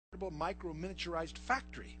portable micro-miniaturized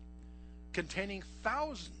factory containing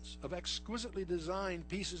thousands of exquisitely designed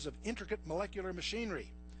pieces of intricate molecular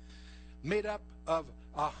machinery made up of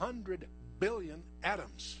 100 billion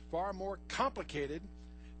atoms, far more complicated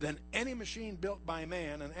than any machine built by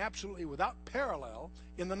man and absolutely without parallel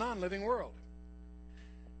in the non-living world.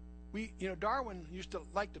 Darwin used to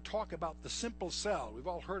like to talk about the simple cell. We've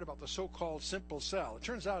all heard about the so-called simple cell. It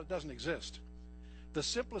turns out it doesn't exist. The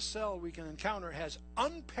simplest cell we can encounter has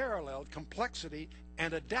unparalleled complexity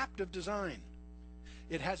and adaptive design.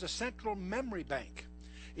 It has a central memory bank.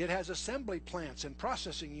 It has assembly plants and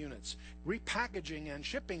processing units, repackaging and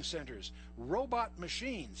shipping centers, robot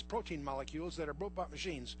machines, protein molecules that are robot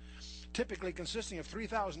machines, typically consisting of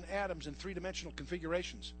 3,000 atoms in three-dimensional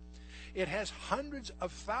configurations. It has hundreds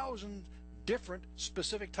of thousands different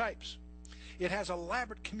specific types. It has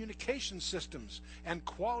elaborate communication systems and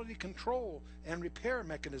quality control and repair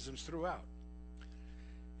mechanisms throughout.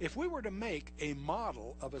 If we were to make a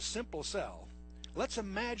model of a simple cell, let's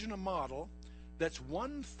imagine a model that's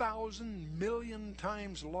 1,000 million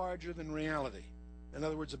times larger than reality. In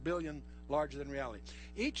other words, a billion larger than reality.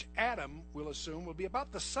 Each atom, we'll assume, will be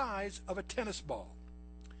about the size of a tennis ball.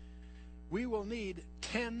 We will need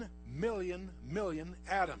 10 million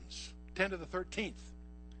atoms, 10 to the 13th.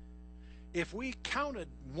 If we counted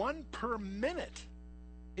one per minute,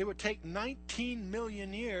 it would take 19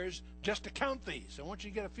 million years just to count these. I want you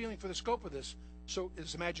to get a feeling for the scope of this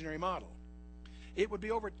imaginary model. It would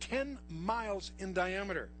be over 10 miles in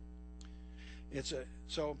diameter.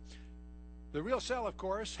 So the real cell, of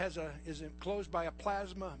course, is enclosed by a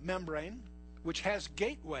plasma membrane, which has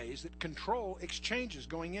gateways that control exchanges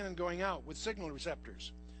going in and going out with signal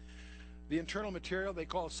receptors. The internal material they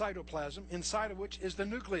call cytoplasm, inside of which is the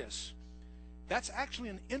nucleus. That's actually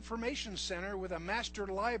an information center with a master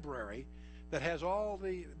library that has all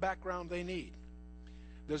the background they need.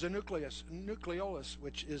 There's a nucleolus,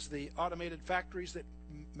 which is the automated factories that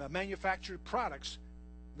manufacture products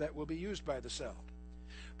that will be used by the cell.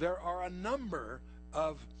 There are a number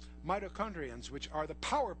of mitochondrions, which are the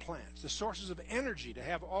power plants, the sources of energy to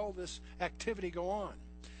have all this activity go on.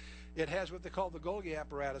 It has what they call the Golgi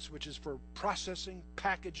apparatus, which is for processing,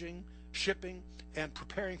 packaging, shipping, and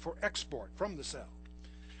preparing for export from the cell.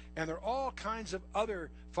 And there are all kinds of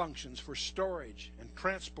other functions for storage and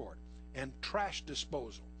transport and trash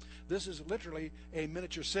disposal. This is literally a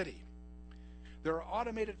miniature city. There are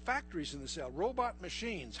automated factories in the cell, robot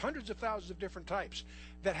machines, hundreds of thousands of different types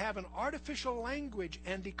that have an artificial language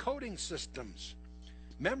and decoding systems,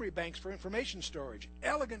 memory banks for information storage,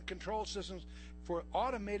 elegant control systems for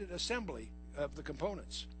automated assembly of the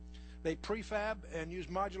components. They prefab and use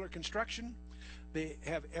modular construction. They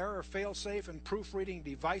have error, fail-safe, and proofreading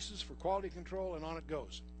devices for quality control, and on it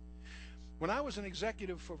goes. When I was an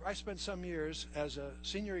executive, I spent some years as a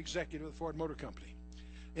senior executive of the Ford Motor Company.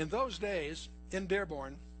 In those days, in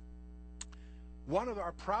Dearborn, one of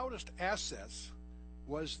our proudest assets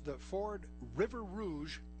was the Ford River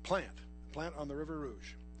Rouge plant on the River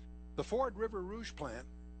Rouge. The Ford River Rouge plant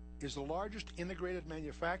is the largest integrated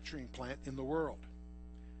manufacturing plant in the world.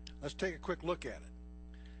 Let's take a quick look at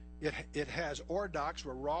it. It has ore docks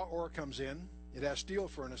where raw ore comes in. It has steel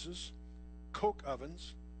furnaces, coke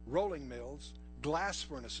ovens, rolling mills, glass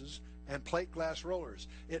furnaces, and plate glass rollers.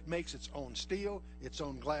 It makes its own steel, its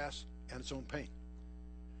own glass, and its own paint.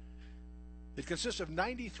 It consists of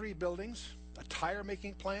 93 buildings, a tire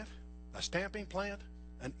making plant, a stamping plant,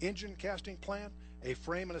 an engine casting plant, a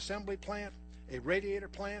frame and assembly plant, a radiator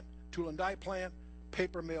plant, tool and die plant,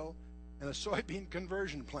 paper mill, and a soybean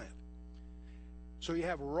conversion plant. So you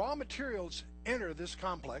have raw materials enter this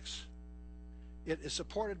complex. It is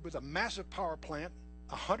supported with a massive power plant,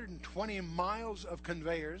 120 miles of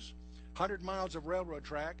conveyors, 100 miles of railroad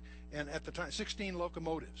track, and at the time 16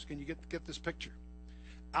 locomotives. Can you get this picture?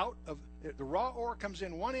 Out of the raw ore comes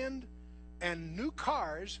in one end, and new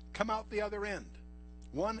cars come out the other end,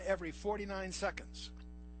 one every 49 seconds.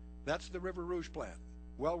 That's the River Rouge plant.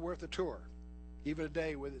 Well worth a tour, even a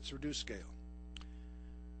day with its reduced scale.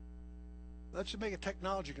 Let's make a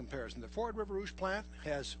technology comparison. The Ford River Rouge plant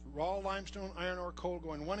has raw limestone, iron ore, coal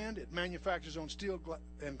going one end. It manufactures its own steel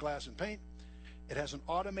and glass and paint. It has an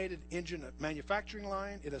automated engine manufacturing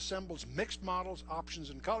line. It assembles mixed models, options,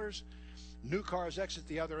 and colors. New cars exit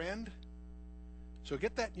the other end. So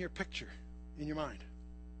get that in your picture, in your mind.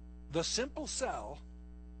 The simple cell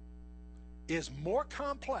is more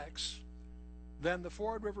complex than the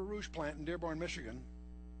Ford River Rouge plant in Dearborn, Michigan.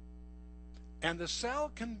 And the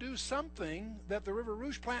cell can do something that the River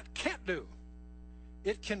Rouge plant can't do.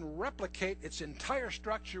 It can replicate its entire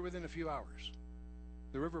structure within a few hours.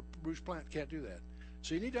 The River Rouge plant can't do that.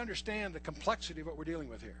 So you need to understand the complexity of what we're dealing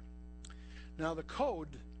with here. Now, the code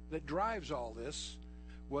that drives all this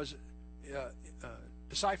was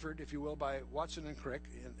deciphered, if you will, by Watson and Crick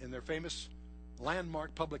in their famous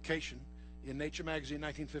landmark publication in Nature magazine in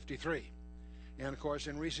 1953. And of course,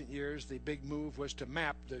 in recent years, the big move was to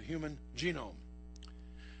map the human genome.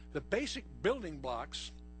 The basic building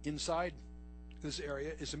blocks inside this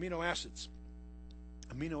area is amino acids.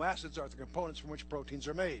 Amino acids are the components from which proteins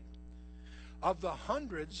are made. Of the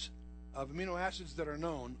hundreds of amino acids that are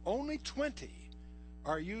known, only 20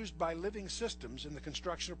 are used by living systems in the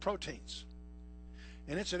construction of proteins.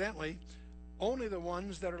 And incidentally, only the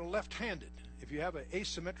ones that are left-handed. If you have an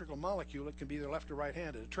asymmetrical molecule, it can be either left or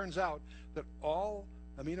right-handed. It turns out that all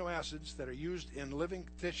amino acids that are used in living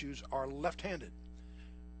tissues are left-handed.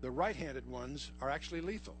 The right-handed ones are actually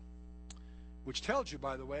lethal, which tells you,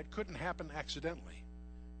 by the way, it couldn't happen accidentally.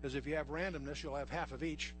 Because if you have randomness, you'll have half of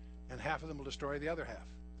each, and half of them will destroy the other half.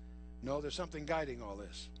 No, there's something guiding all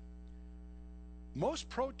this. Most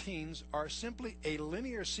proteins are simply a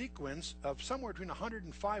linear sequence of somewhere between 100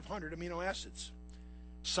 and 500 amino acids.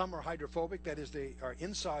 Some are hydrophobic, that is, they are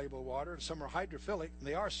insoluble in water, and some are hydrophilic, and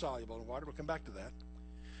they are soluble in water. We'll come back to that.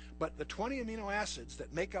 But the 20 amino acids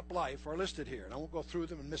that make up life are listed here, and I won't go through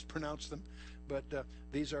them and mispronounce them, but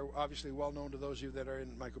these are obviously well known to those of you that are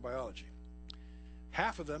in microbiology.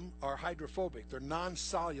 Half of them are hydrophobic. They're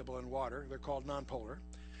non-soluble in water. They're called nonpolar.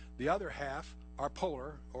 The other half are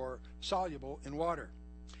polar or soluble in water.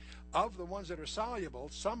 Of the ones that are soluble,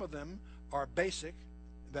 some of them are basic,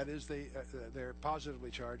 that is, they're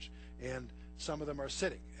positively charged, and some of them are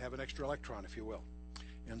acidic, have an extra electron, if you will.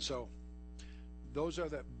 And so those are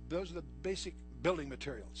the basic building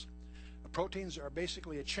materials. Proteins are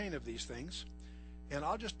basically a chain of these things, and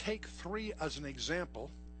I'll just take three as an example.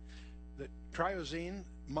 The triosine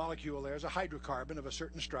molecule there is a hydrocarbon of a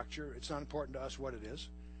certain structure. It's not important to us what it is.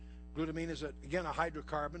 Glutamine is, again, a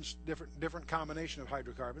hydrocarbon, different combination of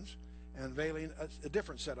hydrocarbons, and valine, a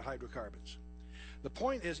different set of hydrocarbons. The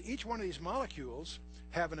point is, each one of these molecules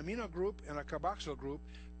have an amino group and a carboxyl group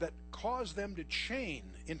that cause them to chain,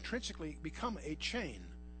 intrinsically become a chain,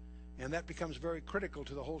 and that becomes very critical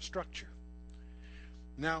to the whole structure.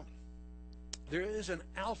 Now, there is an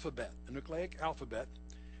alphabet, a nucleic alphabet,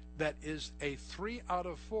 that is a 3 out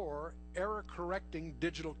of 4 error-correcting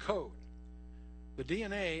digital code. The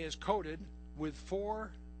DNA is coded with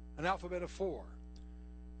an alphabet of 4.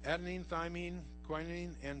 Adenine, thymine,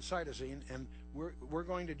 guanine, and cytosine, and we're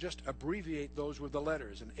going to just abbreviate those with the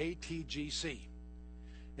letters, an ATGC.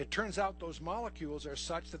 It turns out those molecules are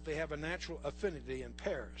such that they have a natural affinity in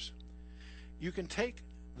pairs. You can take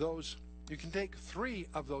 3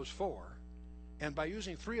 of those 4, and by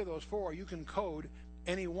using 3 of those 4, you can code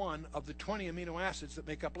any one of the 20 amino acids that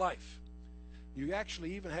make up life. You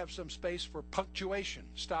actually even have some space for punctuation,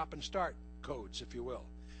 stop and start codes, if you will.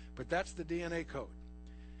 But that's the DNA code.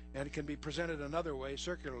 And it can be presented another way,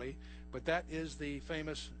 circularly, but that is the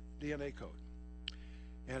famous DNA code.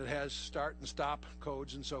 And it has start and stop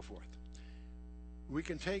codes and so forth. We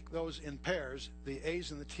can take those in pairs. The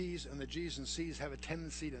A's and the T's and the G's and C's have a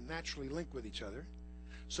tendency to naturally link with each other.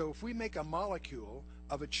 So if we make a molecule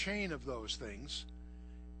of a chain of those things,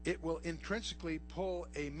 it will intrinsically pull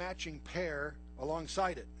a matching pair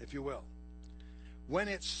alongside it, if you will. When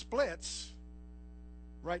it splits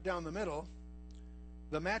right down the middle,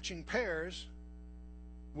 the matching pairs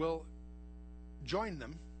will join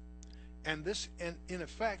them, and this, in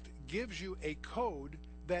effect, gives you a code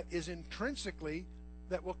that is intrinsically,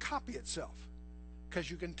 that will copy itself, because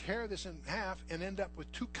you can tear this in half and end up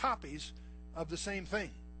with 2 copies of the same thing.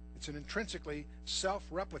 It's an intrinsically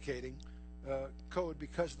self-replicating code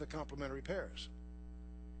because of the complementary pairs.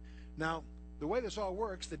 Now, the way this all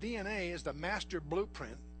works, the DNA is the master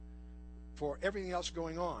blueprint for everything else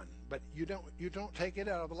going on, but you don't take it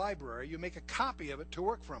out of the library. You make a copy of it to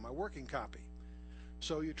work from, a working copy.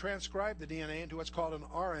 So you transcribe the DNA into what's called an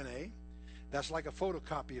RNA. That's like a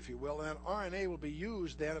photocopy, if you will, and that RNA will be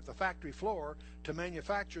used then at the factory floor to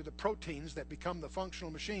manufacture the proteins that become the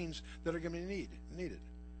functional machines that are going to be needed.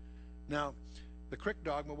 Now, the Crick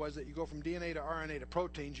dogma was that you go from DNA to RNA to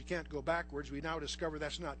proteins. You can't go backwards. We now discover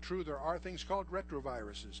that's not true. There are things called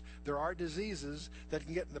retroviruses. There are diseases that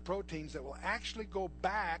can get in the proteins that will actually go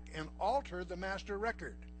back and alter the master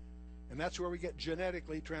record. And that's where we get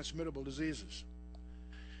genetically transmittable diseases.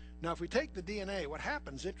 Now, if we take the DNA, what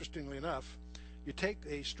happens, interestingly enough, you take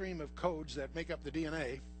a stream of codes that make up the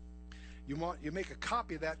DNA, you make a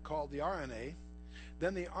copy of that called the RNA,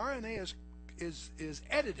 then the RNA is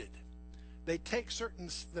edited.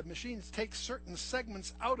 The machines take certain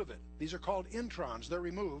segments out of it. These are called introns. They're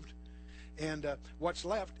removed. And what's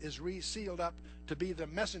left is resealed up to be the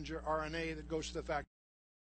messenger RNA that goes to the factory.